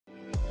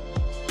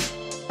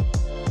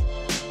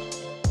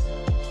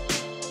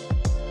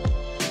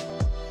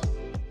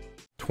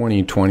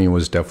2020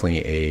 was definitely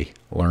a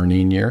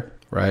learning year,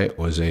 right?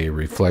 Was a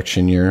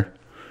reflection year,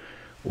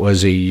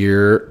 was a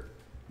year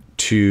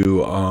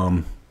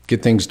to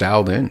get things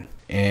dialed in.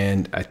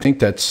 And I think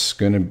that's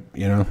going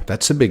to,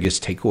 that's the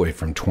biggest takeaway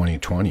from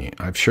 2020.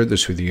 I've shared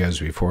this with you guys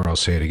before. I'll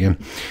say it again,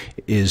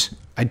 is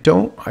I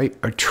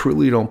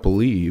truly don't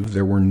believe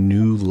there were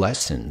new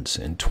lessons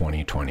in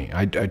 2020.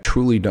 I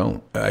truly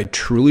don't. I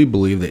truly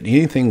believe that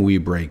anything we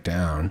break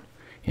down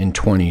in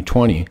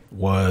 2020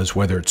 was,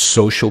 whether it's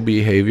social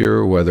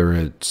behavior, whether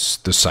it's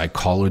the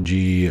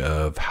psychology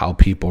of how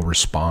people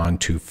respond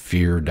to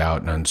fear,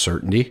 doubt, and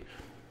uncertainty,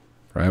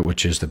 right,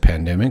 which is the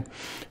pandemic.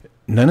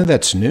 None of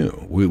that's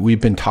new. We've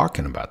been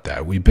talking about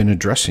that. We've been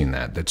addressing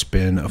that. That's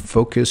been a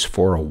focus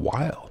for a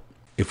while.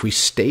 If we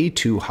stay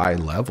too high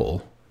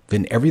level,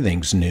 then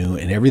everything's new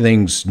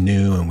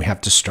and we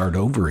have to start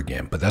over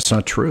again. But that's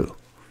not true.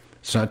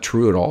 It's not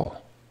true at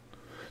all.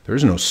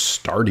 There's no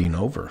starting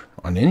over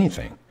on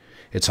anything.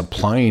 It's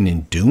applying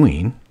and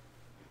doing,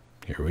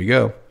 here we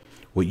go,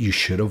 what you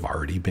should have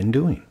already been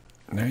doing.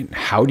 Right?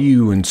 How do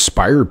you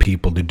inspire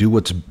people to do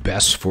what's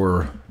best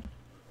for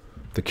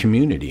the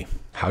community?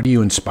 How do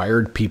you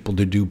inspire people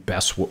to do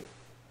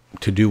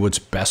what's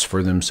best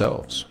for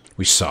themselves?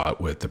 We saw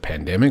it with the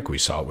pandemic. We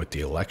saw it with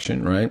the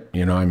election, right?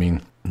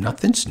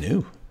 Nothing's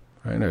new,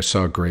 right? I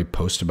saw a great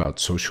post about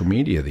social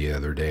media the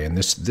other day, and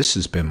this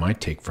has been my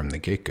take from the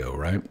get-go,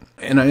 right?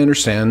 And I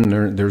understand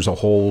there's a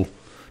whole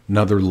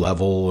another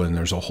level and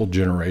there's a whole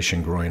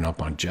generation growing up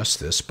on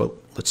just this, but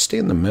let's stay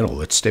in the middle.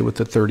 Let's stay with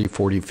the 30,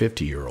 40,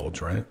 50-year-olds,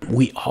 right?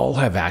 We all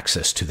have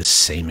access to the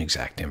same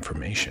exact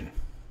information.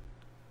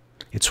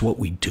 It's what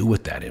we do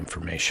with that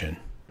information.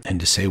 And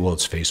to say, well,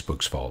 it's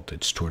Facebook's fault,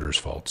 it's Twitter's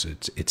fault,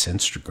 it's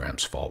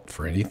Instagram's fault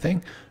for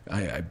anything,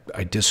 I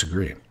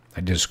disagree. I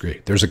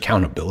disagree. There's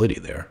accountability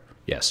there.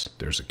 Yes,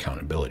 there's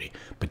accountability.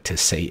 But to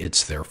say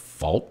it's their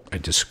fault, I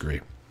disagree.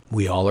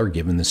 We all are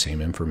given the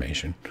same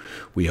information.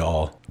 We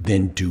all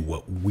then do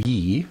what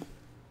we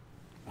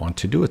want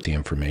to do with the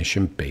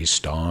information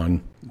based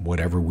on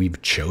whatever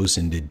we've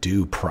chosen to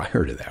do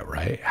prior to that,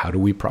 right? How do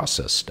we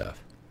process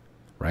stuff?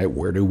 Right?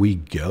 Where do we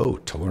go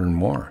to learn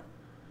more?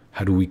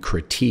 How do we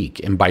critique?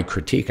 And by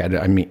critique, I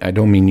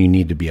don't mean you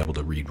need to be able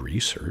to read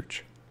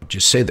research.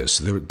 Just say this,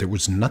 there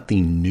was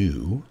nothing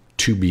new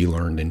to be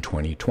learned in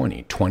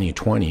 2020.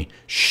 2020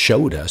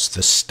 showed us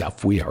the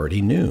stuff we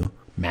already knew,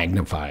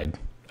 magnified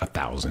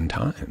 1,000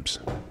 times.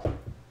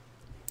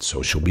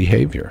 Social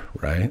behavior,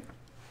 right?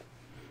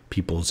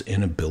 People's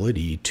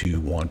inability to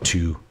want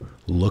to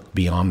look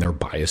beyond their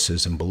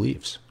biases and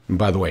beliefs. And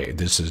by the way,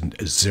 this is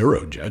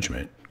zero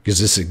judgment, because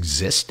this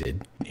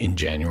existed in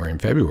January and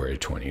February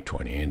of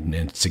 2020, and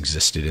it's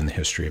existed in the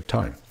history of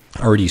time.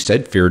 I already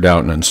said fear,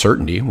 doubt, and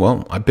uncertainty.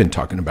 Well, I've been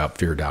talking about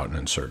fear, doubt, and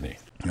uncertainty.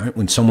 Right?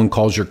 When someone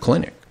calls your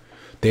clinic,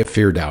 they have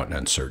fear, doubt, and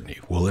uncertainty.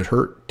 Will it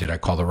hurt? Did I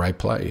call the right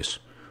place?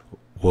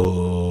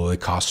 Will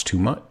it cost too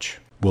much?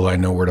 Will I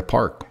know where to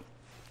park?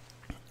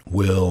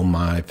 Will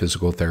my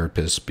physical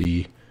therapist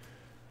be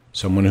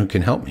someone who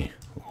can help me?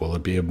 Will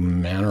it be a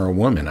man or a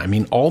woman?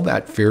 All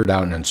that fear,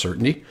 doubt, and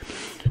uncertainty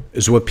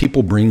is what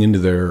people bring into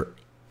their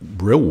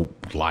real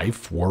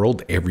life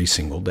world every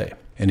single day.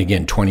 And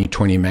again,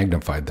 2020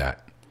 magnified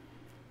that.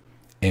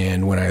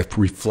 And when I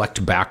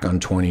reflect back on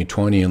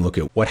 2020 and look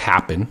at what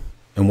happened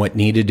and what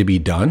needed to be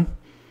done,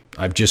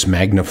 I've just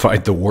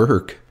magnified the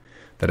work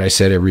that I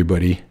said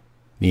everybody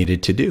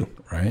needed to do,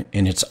 right?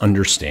 And it's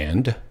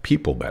understand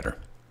people better,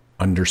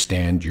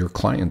 understand your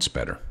clients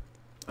better,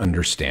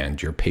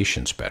 understand your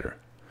patients better,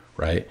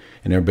 right?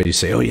 And everybody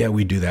say, oh yeah,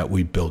 we do that.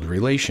 We build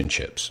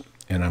relationships.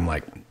 And I'm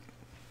like,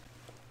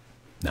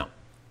 no,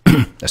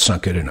 that's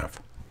not good enough.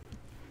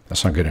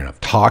 That's not good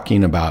enough.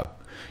 Talking about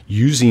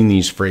using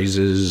these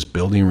phrases,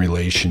 building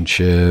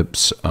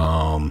relationships,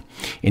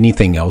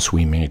 anything else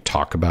we may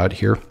talk about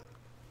here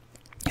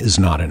is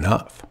not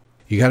enough.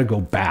 You got to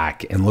go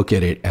back and look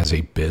at it as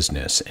a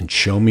business and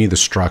show me the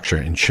structure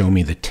and show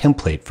me the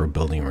template for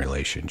building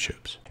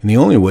relationships. And the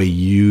only way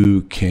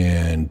you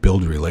can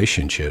build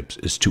relationships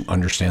is to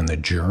understand the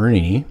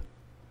journey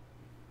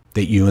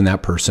that you and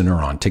that person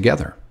are on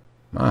together.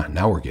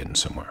 Now we're getting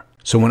somewhere.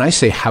 So when I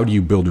say, how do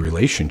you build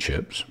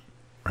relationships,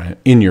 right,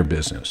 in your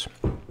business?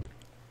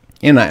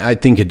 And I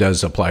think it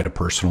does apply to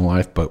personal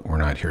life, but we're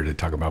not here to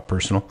talk about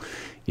personal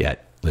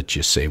yet. Let's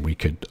just say we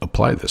could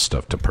apply this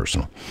stuff to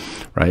personal,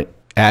 right?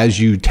 As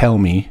you tell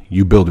me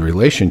you build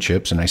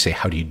relationships and I say,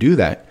 how do you do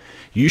that?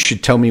 You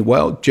should tell me,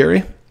 well,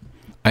 Jerry,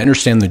 I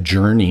understand the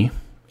journey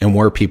and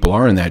where people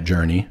are in that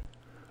journey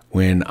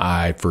when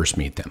I first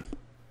meet them.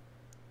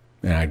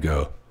 And I'd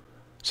go,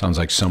 sounds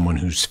like someone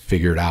who's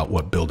figured out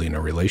what building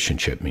a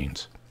relationship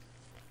means,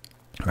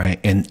 right?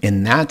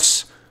 And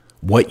that's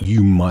what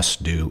you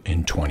must do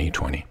in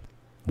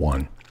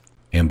 2021.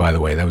 And by the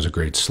way, that was a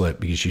great slip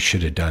because you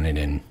should have done it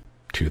in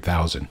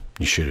 2000.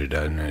 You should have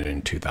done it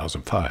in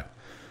 2005,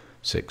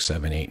 6,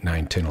 7, 8,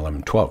 9, 10,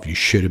 11, 12. You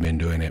should have been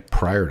doing it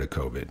prior to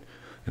COVID.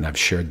 And I've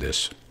shared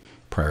this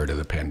prior to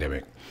the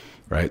pandemic,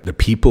 right? The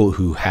people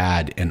who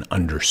had and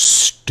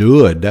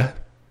understood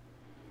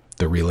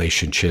the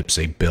relationships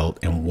they built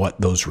and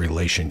what those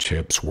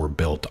relationships were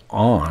built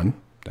on.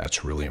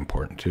 That's really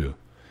important too.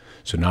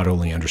 So not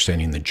only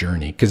understanding the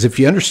journey, because if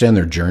you understand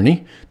their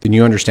journey, then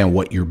you understand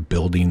what you're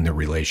building the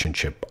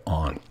relationship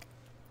on.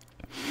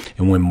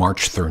 And when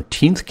March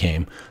 13th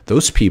came,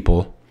 those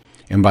people,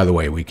 and by the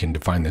way, we can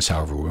define this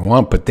however we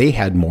want, but they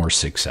had more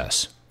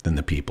success than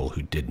the people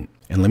who didn't.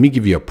 And let me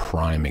give you a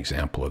prime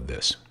example of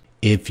this.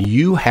 If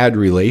you had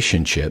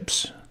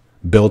relationships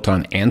built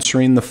on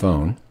answering the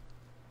phone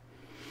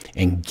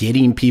and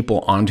getting people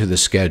onto the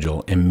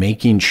schedule and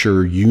making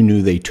sure you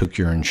knew they took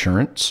your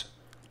insurance,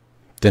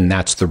 then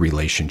that's the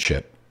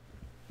relationship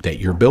that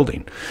you're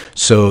building.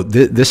 So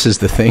this is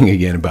the thing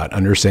again about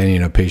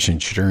understanding a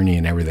patient's journey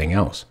and everything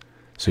else.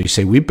 So you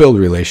say, we build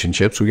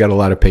relationships. We got a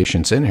lot of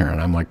patients in here.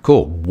 And I'm like,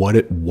 cool.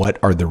 What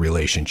are the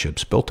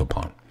relationships built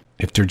upon?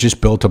 If they're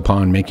just built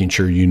upon making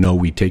sure you know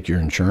we take your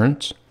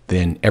insurance,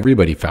 then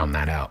everybody found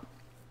that out.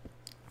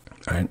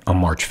 Right? On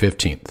March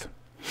 15th.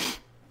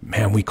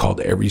 Man, we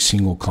called every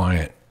single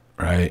client,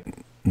 right?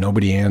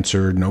 Nobody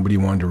answered. Nobody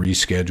wanted to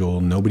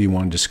reschedule. Nobody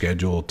wanted to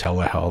schedule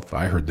telehealth.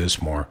 I heard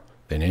this more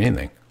than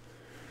anything.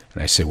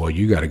 And I said, well,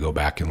 you got to go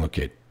back and look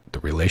at the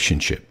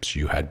relationships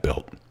you had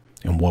built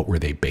and what were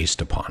they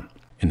based upon.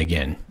 And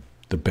again,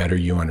 the better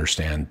you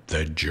understand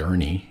the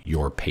journey,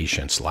 your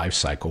patient's life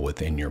cycle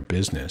within your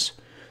business,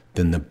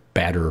 then the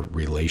better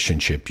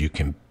relationship you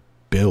can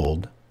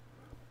build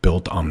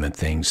built on the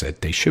things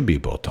that they should be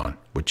built on,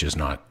 which is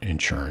not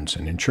insurance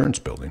and insurance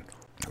building.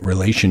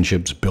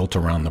 Relationships built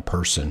around the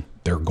person,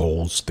 their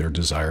goals, their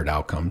desired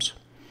outcomes,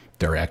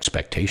 their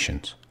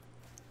expectations,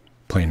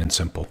 plain and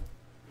simple.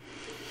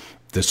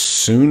 The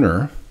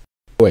sooner,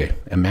 boy,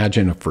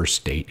 imagine a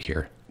first date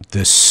here.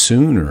 The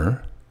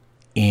sooner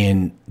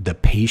in the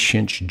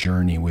patient's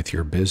journey with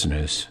your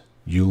business,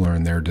 you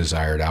learn their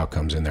desired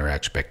outcomes and their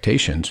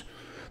expectations,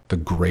 the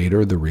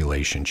greater the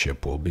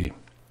relationship will be.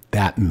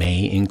 That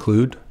may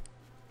include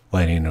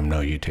letting them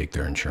know you take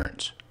their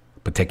insurance,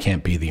 but that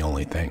can't be the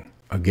only thing.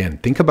 Again,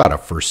 think about a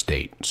first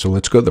date. So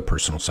let's go to the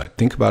personal side.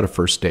 Think about a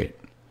first date.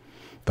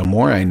 The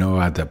more I know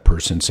about that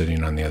person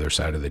sitting on the other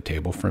side of the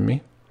table from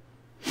me,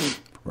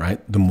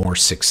 right, the more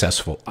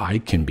successful I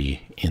can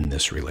be in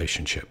this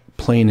relationship.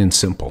 Plain and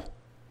simple.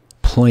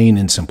 Plain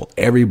and simple.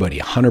 Everybody,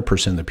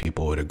 100% of the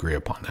people would agree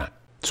upon that.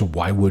 So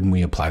why wouldn't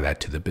we apply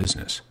that to the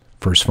business?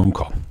 First phone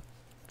call.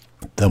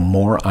 The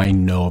more I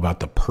know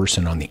about the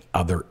person on the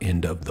other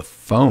end of the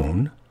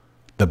phone,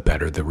 the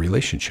better the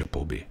relationship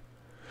will be.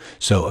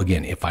 So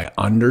again, if I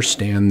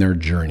understand their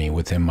journey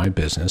within my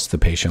business, the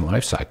patient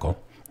life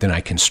cycle, then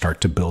I can start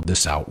to build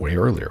this out way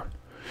earlier.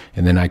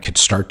 And then I could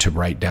start to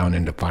write down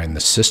and define the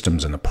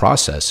systems and the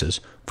processes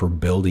for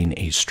building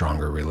a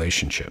stronger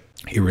relationship.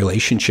 A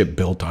relationship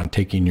built on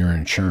taking your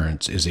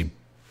insurance is a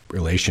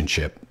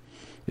relationship.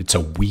 It's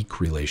a weak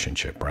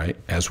relationship, right?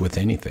 As with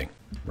anything,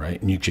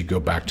 right? And you could go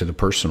back to the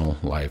personal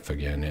life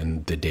again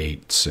and the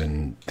dates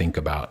and think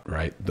about,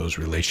 right, those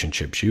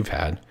relationships you've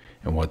had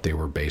and what they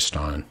were based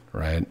on,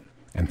 right?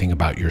 And think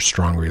about your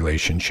strong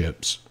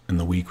relationships and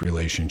the weak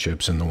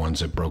relationships and the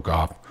ones that broke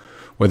off.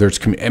 Whether it's,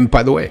 and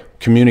by the way,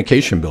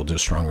 communication builds a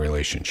strong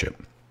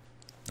relationship.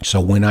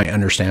 So when I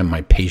understand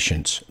my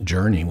patient's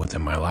journey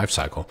within my life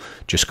cycle,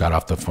 just got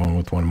off the phone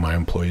with one of my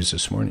employees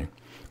this morning,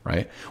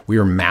 right? We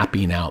are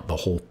mapping out the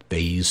whole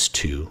phase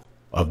 2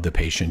 of the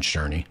patient's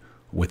journey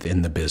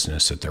within the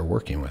business that they're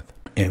working with.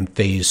 And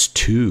phase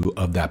 2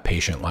 of that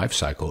patient life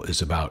cycle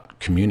is about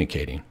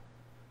communicating,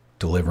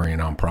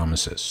 delivering on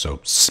promises.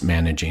 So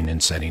managing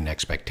and setting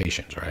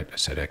expectations, right? I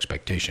said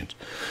expectations.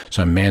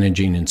 So I'm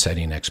managing and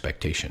setting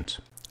expectations.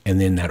 And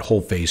then that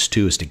whole phase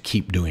 2 is to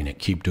keep doing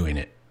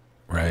it,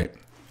 right?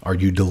 Are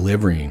you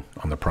delivering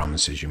on the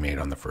promises you made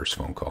on the first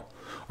phone call?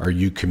 Are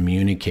you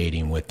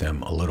communicating with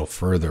them a little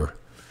further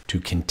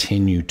to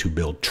continue to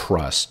build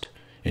trust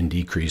and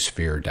decrease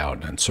fear,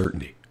 doubt, and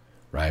uncertainty,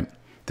 right?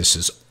 This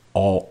is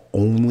all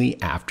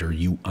only after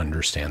you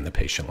understand the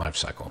patient life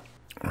cycle,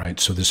 right?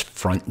 So this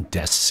front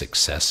desk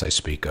success I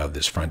speak of,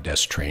 this front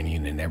desk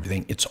training and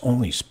everything, it's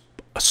only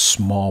a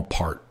small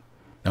part.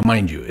 Now,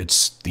 mind you,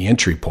 it's the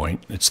entry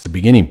point. It's the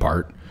beginning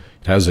part.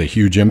 It has a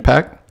huge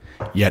impact,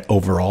 yet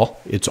overall,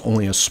 it's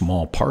only a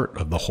small part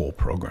of the whole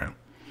program.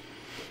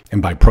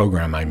 And by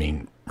program, I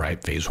mean,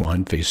 right, phase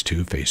 1, phase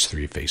 2, phase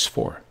 3, phase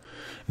 4.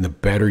 And the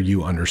better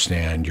you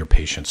understand your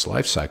patient's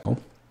life cycle,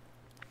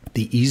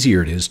 the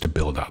easier it is to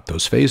build out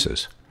those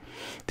phases.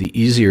 The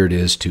easier it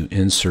is to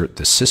insert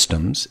the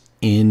systems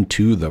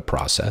into the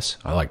process.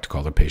 I like to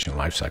call the patient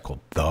life cycle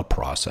the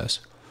process.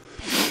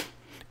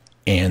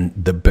 And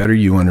the better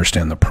you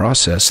understand the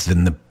process,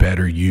 then the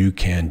better you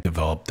can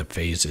develop the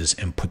phases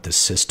and put the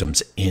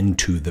systems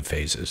into the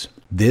phases.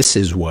 This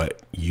is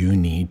what you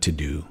need to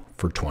do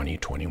for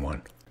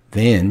 2021.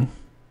 Then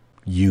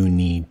you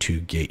need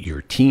to get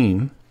your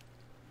team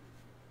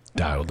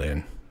dialed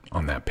in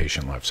on that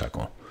patient life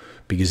cycle,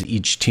 because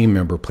each team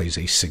member plays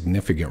a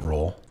significant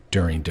role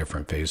during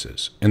different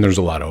phases. And there's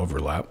a lot of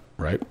overlap,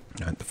 right?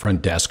 The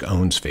front desk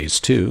owns phase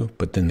 2,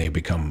 but then they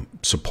become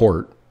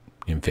support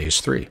in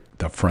phase 3.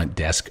 The front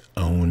desk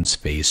owns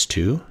phase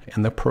 2,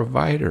 and the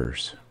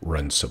providers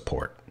run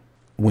support.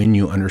 When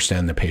you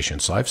understand the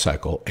patient's life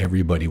cycle,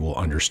 everybody will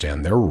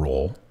understand their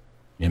role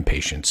in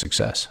patient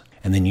success.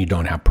 And then you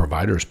don't have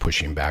providers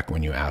pushing back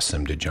when you ask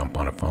them to jump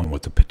on a phone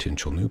with a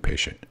potential new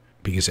patient,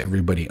 because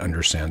everybody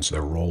understands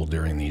their role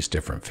during these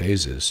different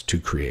phases to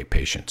create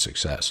patient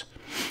success.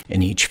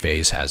 And each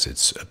phase has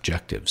its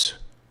objectives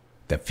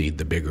that feed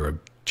the bigger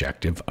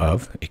objective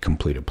of a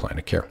completed plan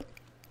of care.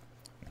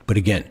 But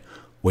again,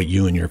 what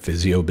you and your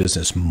physio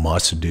business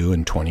must do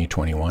in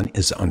 2021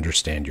 is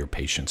understand your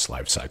patient's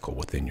life cycle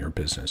within your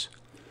business.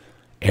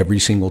 Every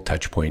single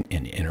touch point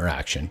and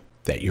interaction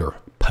that your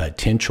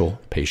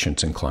potential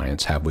patients and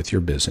clients have with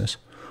your business,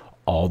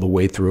 all the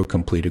way through a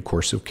completed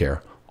course of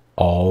care,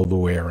 all the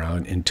way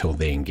around until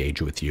they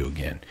engage with you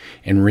again.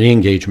 And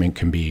re-engagement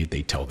can be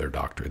they tell their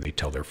doctor, they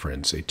tell their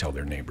friends, they tell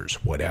their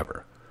neighbors,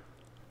 whatever.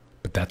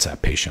 But that's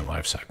that patient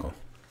life cycle,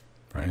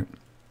 right?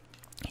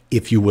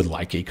 If you would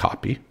like a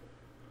copy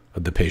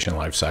of the patient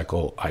life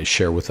cycle I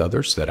share with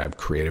others that I've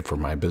created for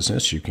my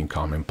business, you can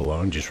comment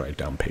below and just write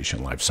down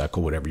patient life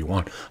cycle, whatever you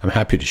want. I'm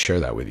happy to share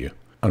that with you.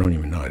 I don't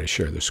even know how to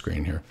share the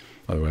screen here.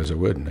 Otherwise I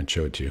would, and I'd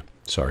show it to you.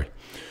 Sorry,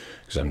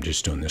 because I'm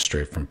just doing this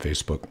straight from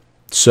Facebook.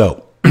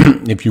 So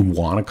if you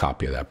want a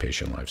copy of that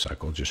patient life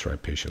cycle, just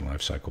write patient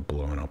life cycle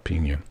below and I'll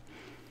ping you.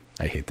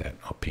 I hate that.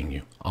 I'll ping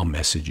you. I'll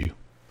message you.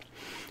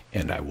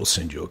 And I will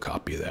send you a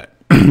copy of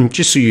that,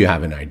 just so you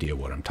have an idea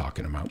what I'm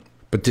talking about.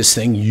 But this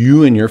thing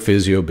you and your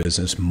physio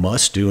business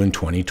must do in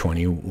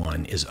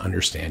 2021 is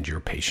understand your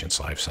patient's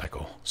life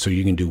cycle. So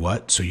you can do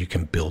what? So you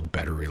can build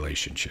better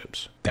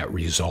relationships that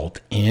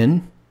result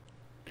in,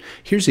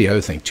 here's the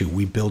other thing too,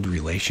 we build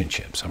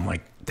relationships. I'm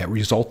like, that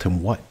result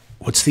in what?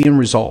 What's the end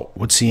result?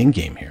 What's the end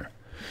game here?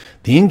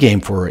 The end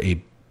game for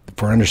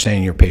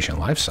understanding your patient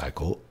life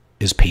cycle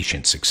is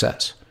patient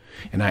success.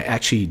 And I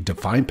actually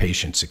define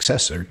patient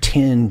success. There are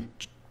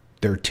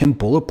 10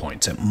 bullet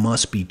points that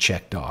must be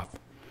checked off.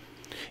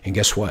 And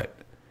guess what?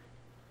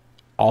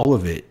 All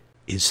of it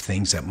is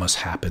things that must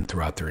happen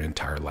throughout their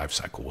entire life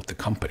cycle with the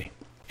company.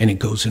 And it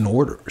goes in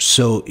order.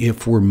 So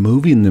if we're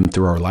moving them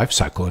through our life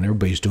cycle and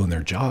everybody's doing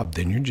their job,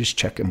 then you're just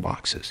checking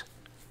boxes.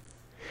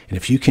 And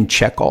if you can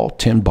check all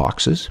 10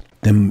 boxes,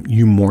 then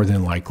you more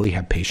than likely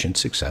have patient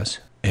success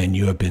and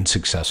you have been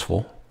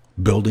successful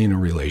building a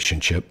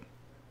relationship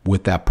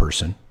with that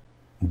person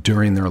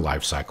during their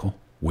life cycle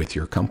with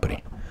your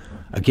company.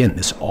 Again,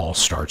 this all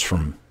starts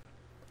from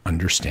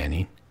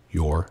understanding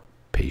your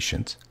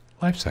patient's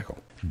life cycle.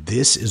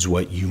 This is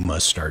what you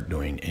must start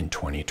doing in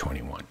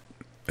 2021.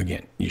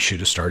 Again, you should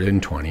have started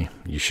in 20.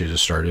 You should have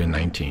started in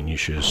 19. You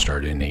should have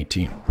started in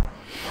 18.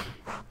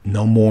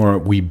 No more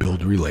we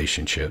build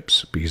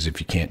relationships, because if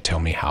you can't tell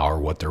me how or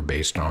what they're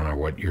based on or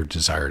what your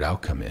desired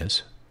outcome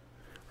is,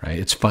 right?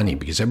 It's funny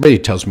because everybody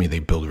tells me they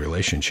build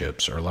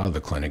relationships, or a lot of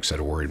the clinics that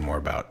are worried more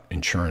about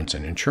insurance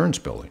and insurance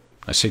billing.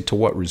 I say, to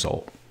what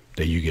result?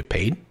 That you get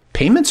paid?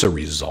 Payment's a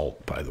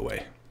result, by the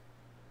way.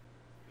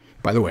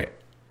 By the way,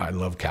 I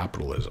love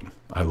capitalism.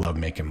 I love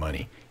making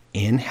money.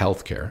 In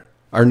healthcare,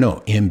 or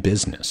no, in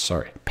business,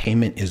 sorry.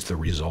 Payment is the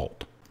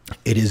result.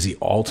 It is the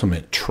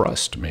ultimate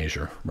trust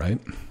measure, right?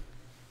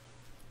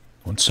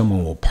 When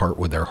someone will part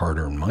with their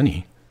hard-earned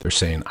money, they're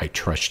saying, I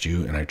trust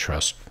you and I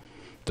trust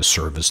the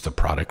service, the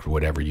product,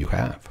 whatever you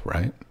have,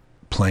 right?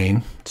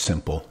 Plain,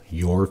 simple,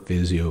 your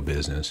physio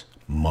business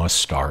must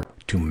start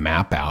to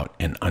map out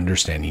and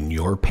understanding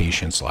your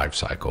patient's life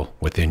cycle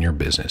within your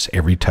business,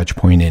 every touch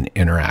point and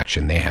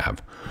interaction they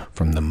have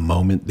from the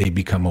moment they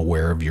become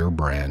aware of your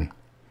brand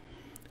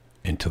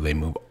until they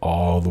move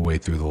all the way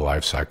through the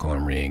life cycle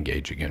and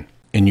re-engage again.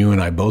 And you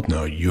and I both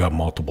know you have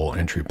multiple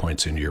entry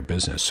points into your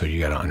business, so you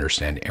got to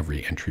understand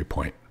every entry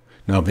point.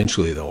 Now,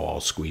 eventually they'll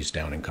all squeeze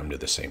down and come to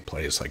the same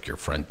place, like your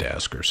front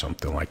desk or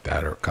something like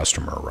that, or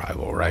customer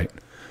arrival, right?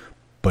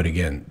 But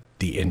again,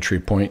 the entry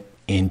point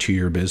into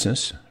your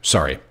business,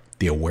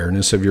 the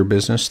awareness of your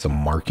business, the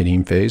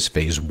marketing phase,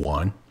 phase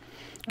 1,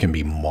 can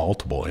be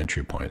multiple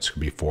entry points. It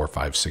could be 4,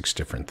 5, 6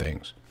 different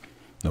things.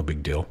 No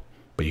big deal,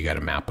 but you got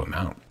to map them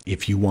out.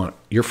 If you want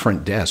your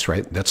front desk,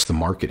 right, that's the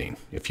marketing.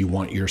 If you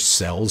want your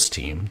sales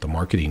team, the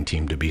marketing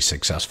team, to be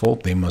successful,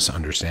 they must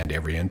understand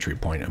every entry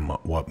point and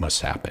what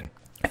must happen.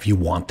 If you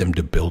want them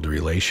to build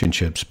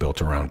relationships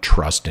built around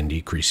trust and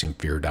decreasing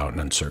fear, doubt,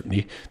 and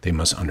uncertainty, they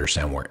must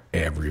understand where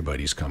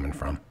everybody's coming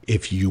from.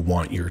 If you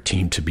want your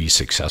team to be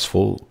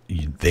successful,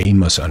 they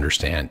must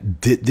understand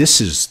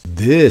this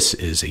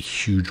is a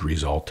huge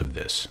result of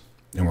this.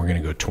 And we're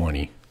going to go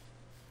 20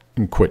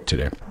 and quit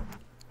today.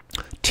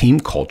 Team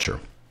culture,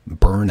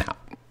 burnout.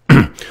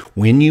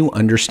 When you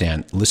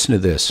understand, listen to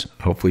this,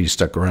 hopefully you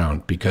stuck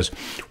around, because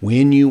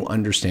when you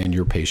understand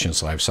your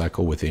patient's life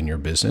cycle within your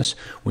business,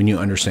 when you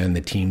understand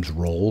the team's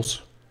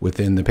roles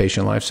within the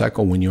patient life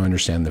cycle, when you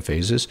understand the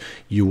phases,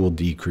 you will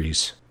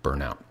decrease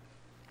burnout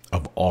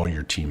of all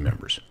your team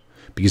members,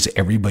 because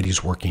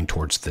everybody's working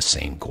towards the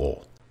same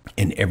goal.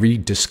 And every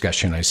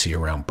discussion I see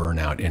around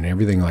burnout and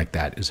everything like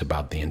that is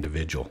about the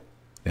individual,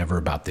 never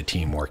about the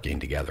team working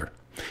together.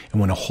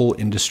 And when a whole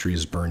industry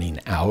is burning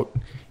out,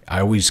 I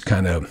always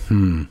kind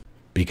of,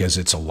 because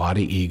it's a lot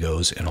of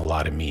egos and a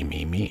lot of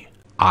me.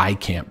 I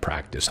can't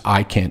practice.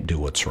 I can't do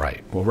what's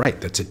right. Well,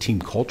 right, that's a team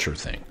culture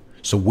thing.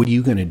 So what are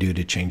you going to do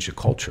to change the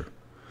culture?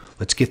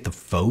 Let's get the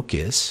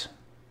focus,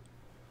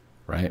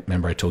 right?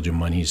 Remember I told you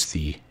money's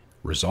the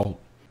result.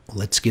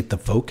 Let's get the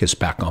focus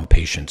back on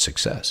patient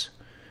success.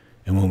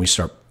 And when we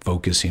start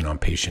focusing on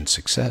patient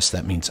success,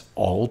 that means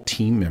all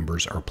team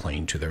members are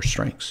playing to their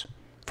strengths.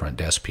 Front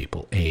desk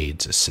people,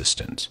 aides,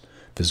 assistants,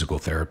 physical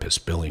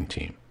therapists, billing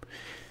team.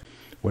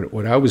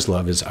 What I always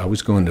love is I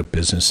always go into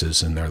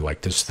businesses and they're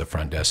like, this is the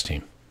front desk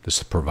team, this is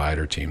the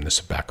provider team, this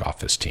is the back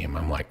office team.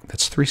 I'm like,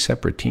 that's 3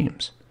 separate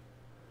teams.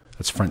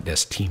 That's front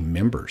desk team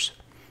members.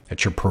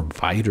 That's your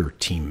provider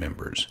team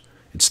members.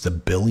 It's the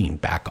billing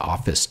back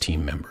office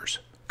team members,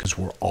 because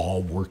we're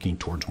all working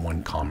towards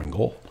one common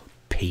goal,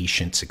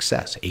 patient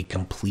success, a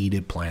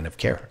completed plan of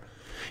care.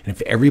 And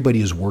if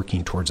everybody is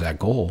working towards that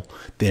goal,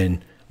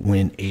 then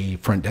when a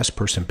front desk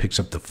person picks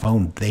up the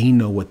phone, they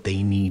know what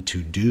they need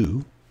to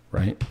do,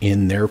 right,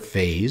 in their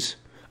phase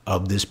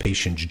of this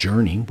patient's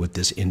journey with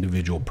this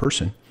individual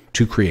person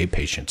to create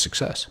patient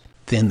success.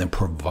 Then the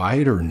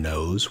provider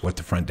knows what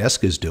the front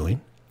desk is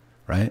doing,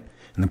 right?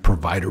 And the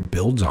provider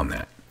builds on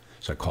that.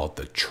 So I call it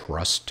the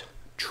trust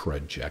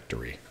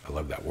trajectory. I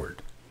love that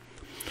word.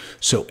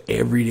 So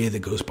every day that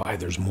goes by,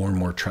 there's more and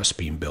more trust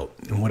being built.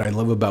 And what I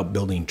love about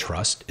building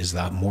trust is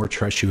that more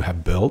trust you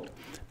have built,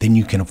 then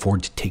you can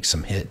afford to take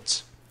some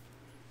hits.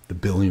 The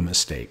billing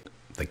mistake,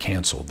 the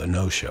cancel, the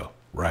no-show,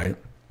 right?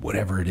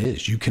 Whatever it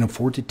is, you can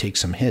afford to take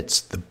some hits.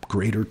 The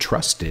greater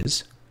trust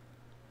is,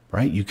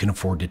 right? You can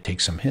afford to take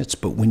some hits.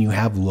 But when you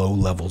have low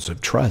levels of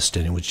trust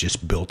and it was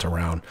just built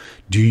around,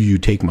 do you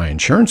take my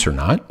insurance or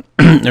not?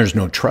 There's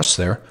no trust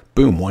there.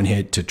 Boom, one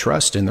hit to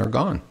trust and they're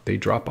gone. They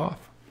drop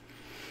off.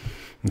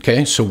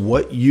 Okay, so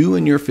what you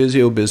and your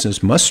physio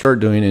business must start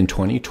doing in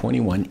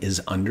 2021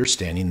 is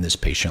understanding this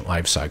patient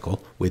life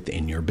cycle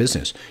within your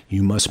business.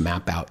 You must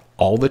map out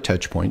all the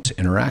touch points,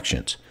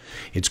 interactions.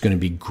 It's going to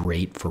be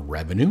great for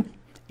revenue.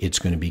 It's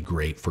going to be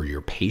great for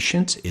your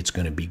patients. It's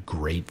going to be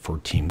great for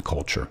team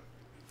culture.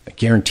 I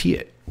guarantee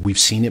it. We've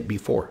seen it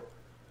before.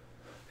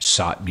 I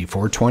saw it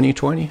before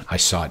 2020. I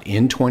saw it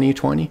in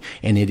 2020.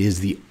 And it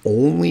is the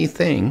only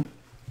thing.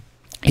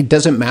 It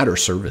doesn't matter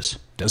service.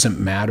 It doesn't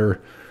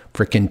matter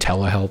freaking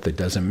telehealth. It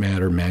doesn't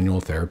matter manual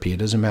therapy. It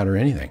doesn't matter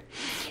anything.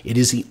 It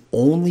is the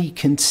only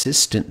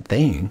consistent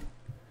thing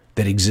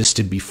that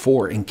existed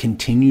before and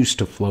continues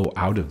to flow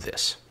out of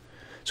this.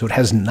 So it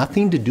has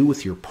nothing to do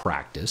with your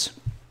practice,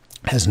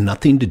 has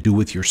nothing to do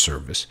with your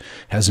service,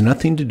 has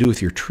nothing to do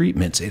with your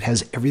treatments. It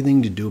has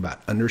everything to do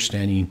about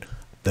understanding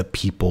the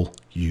people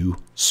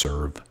you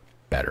serve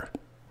better.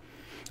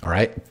 All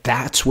right.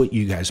 That's what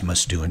you guys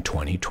must do in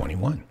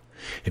 2021.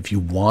 If you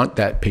want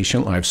that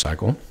patient life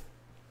cycle,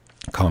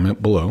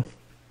 comment below,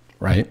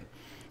 right?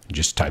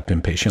 Just type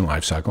in patient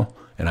life cycle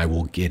and I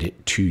will get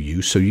it to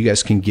you so you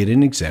guys can get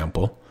an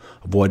example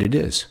of what it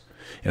is.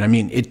 And I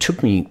mean, it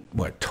took me,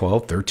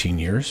 12, 13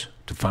 years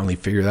to finally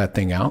figure that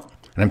thing out.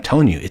 And I'm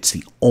telling you, it's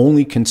the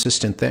only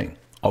consistent thing.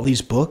 All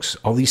these books,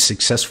 all these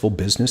successful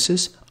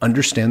businesses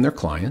understand their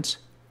clients,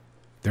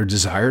 their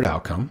desired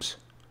outcomes,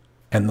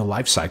 and the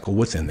life cycle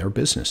within their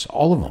business.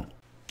 All of them.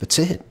 That's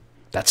it.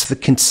 That's the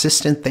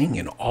consistent thing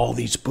in all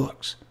these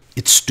books.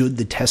 It stood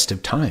the test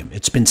of time.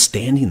 It's been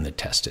standing the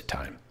test of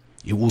time.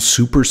 It will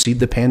supersede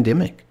the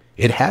pandemic.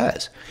 It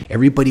has.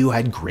 Everybody who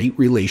had great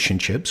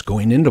relationships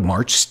going into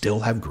March still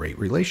have great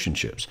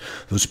relationships.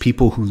 Those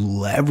people who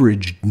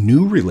leveraged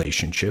new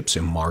relationships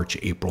in March,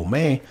 April,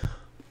 May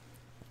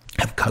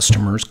have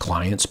customers,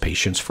 clients,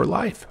 patients for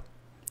life.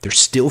 They're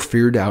still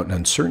fear, doubt, and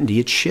uncertainty.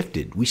 It's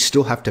shifted. We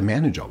still have to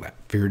manage all that.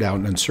 Fear, doubt,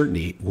 and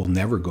uncertainty will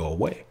never go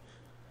away.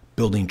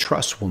 Building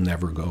trust will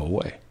never go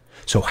away.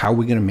 So how are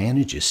we going to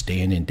manage this day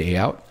in and day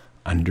out?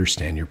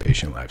 Understand your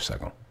patient life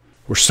cycle.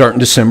 We're starting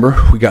December.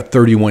 We got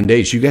 31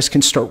 days. You guys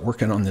can start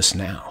working on this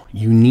now.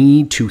 You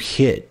need to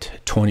hit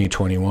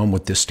 2021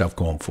 with this stuff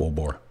going full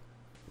bore.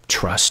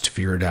 Trust,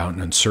 fear, doubt,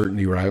 and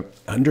uncertainty, right?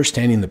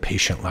 Understanding the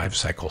patient life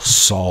cycle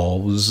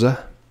solves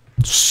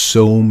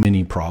so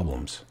many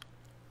problems.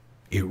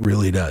 It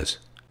really does.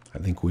 I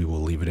think we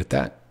will leave it at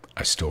that.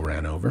 I still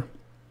ran over,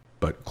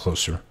 but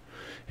closer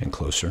and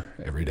closer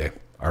every day.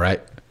 All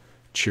right.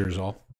 Cheers all.